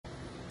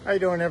How you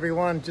doing,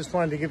 everyone? Just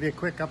wanted to give you a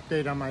quick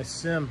update on my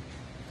sim.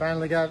 I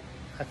finally got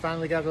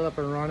it up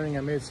and running. I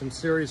made some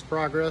serious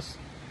progress.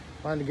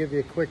 Wanted to give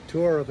you a quick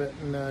tour of it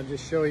and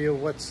just show you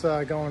what's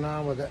going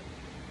on with it.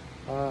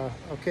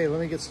 Okay,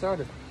 let me get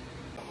started.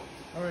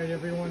 All right,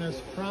 everyone, as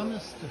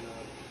promised,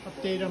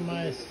 update on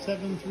my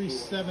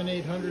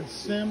 737-800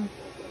 sim.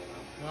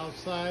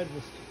 Outside,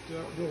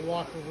 we'll do a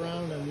walk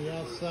around on the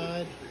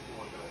outside.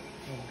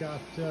 I've got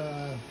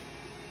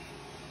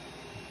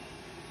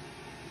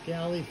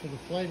galley for the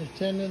flight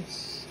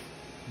attendants,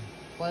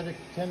 flight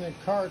attendant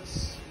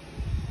carts,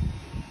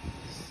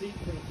 seat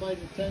for the flight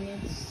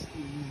attendants,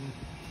 the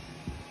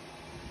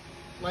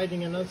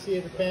lighting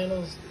enunciator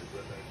panels,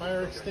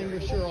 fire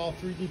extinguisher, all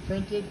 3D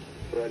printed.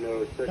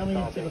 Coming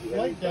into the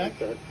flight deck,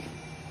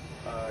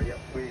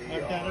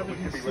 I've got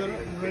everything set up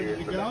and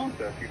ready to go.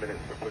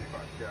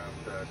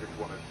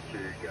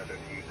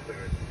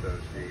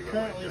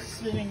 Currently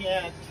sitting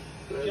at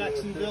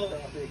Jacksonville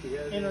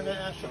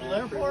International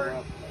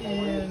Airport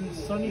in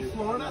sunny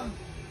Florida.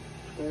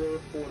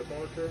 And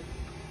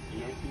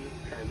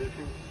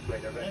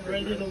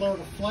ready to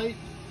load a flight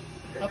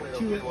up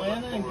to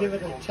Atlanta and give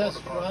it a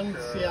test run,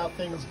 see how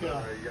things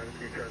go.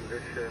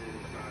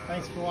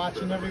 Thanks for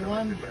watching,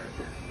 everyone.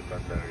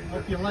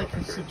 Hope you like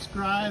and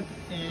subscribe,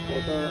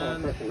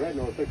 and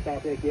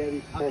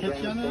I'll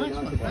catch you on the next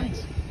one.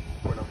 Thanks.